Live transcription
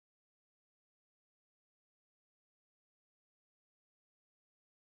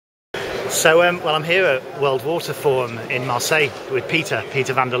So, well, I'm here at World Water Forum in Marseille with Peter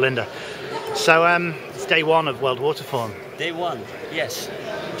van der Linde. So, it's day one of World Water Forum. Day one, yes.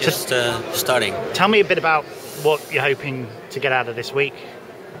 Just starting. Tell me a bit about what you're hoping to get out of this week.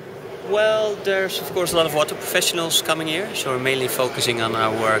 Well, there's of course a lot of water professionals coming here, so we're mainly focusing on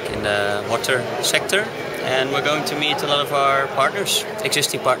our work in the water sector. And we're going to meet a lot of our partners,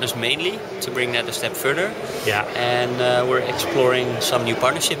 existing partners mainly, to bring that a step further. Yeah. And we're exploring some new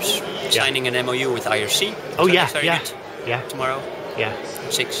partnerships, signing an MOU with IRC. Oh, so yeah. Tomorrow. Yeah.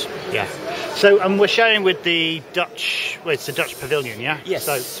 6. Yeah. So we're sharing with the Dutch, well, it's the Dutch pavilion, yeah? Yes,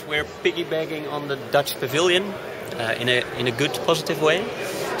 so we're piggybacking on the Dutch pavilion in a good, positive way.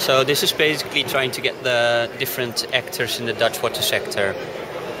 So this is basically trying to get the different actors in the Dutch water sector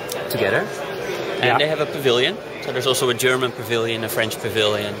together. And they have a pavilion. So there's also a German pavilion, a French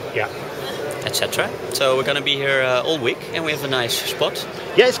pavilion, etc. So we're going to be here all week, and we have a nice spot.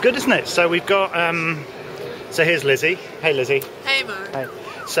 Yeah, it's good, isn't it? So we've got... So here's Lizzie. Hey, Lizzie. Hey, Mo. Hey.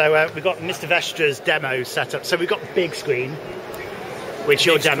 So we've got Mr. Westra's demo set up. So we've got the big screen, which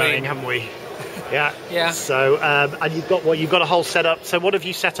you're demoing, haven't we? Yeah. Yeah. So and you've got a whole setup. So what have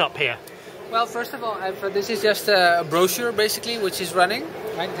you set up here? Well, first of all, this is just a brochure basically, which is running.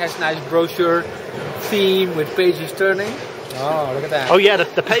 Right? It has a nice brochure theme with pages turning. Oh, look at that. Oh yeah,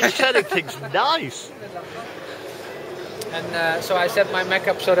 the page turning thing's nice. And so I set my Mac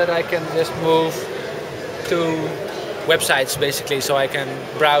up so that I can just move to websites basically, so I can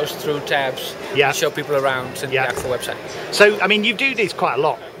browse through tabs and show people around in the actual website. So I mean, you do these quite a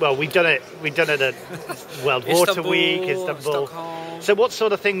lot. Well, we've done it at World Water Week, Istanbul. Stockholm. So what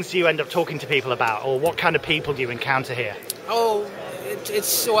sort of things do you end up talking to people about, or what kind of people do you encounter here? Oh,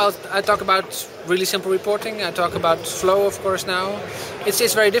 well, I talk about really simple reporting. I talk about flow, of course, now.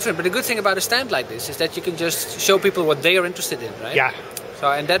 It's very different, but the good thing about a stand like this is that you can just show people what they are interested in, right? Yeah.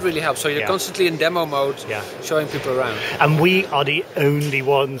 So, and that really helps. So you're constantly in demo mode, showing people around. And we are the only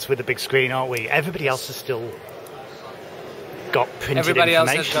ones with a big screen, aren't we? Everybody else has still got printed Everybody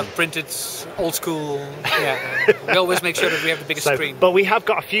information. else has got printed old school. Yeah. We always make sure that we have the biggest screen. But we have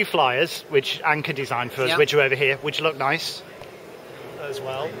got a few flyers, which Anka designed for us, which are over here, which look nice as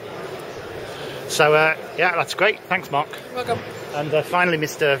well. So, yeah, that's great. Thanks, Mark. You're welcome. And finally,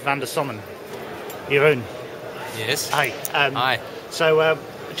 Mr. van der Sommen, Jeroen. Yes. Hi. Hi. So,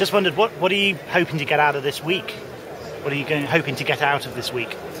 just wondered, what are you hoping to get out of this week? What are you hoping to get out of this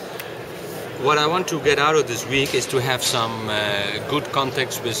week? What I want to get out of this week is to have some good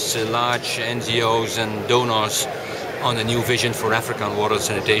contacts with large NGOs and donors on a new vision for African water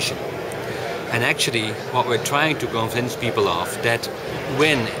sanitation. And actually, what we're trying to convince people of, that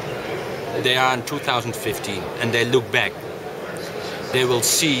when they are in 2015 and they look back, they will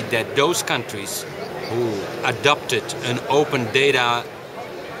see that those countries who adopted an open data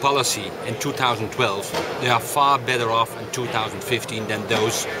policy in 2012, they are far better off in 2015 than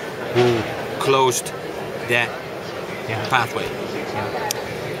those who closed that pathway.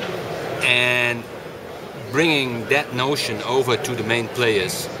 And bringing that notion over to the main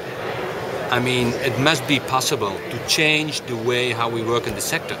players, I mean, it must be possible to change the way how we work in the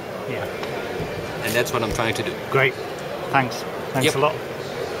sector. Yeah. And that's what I'm trying to do. Great. Thanks. Thanks a lot.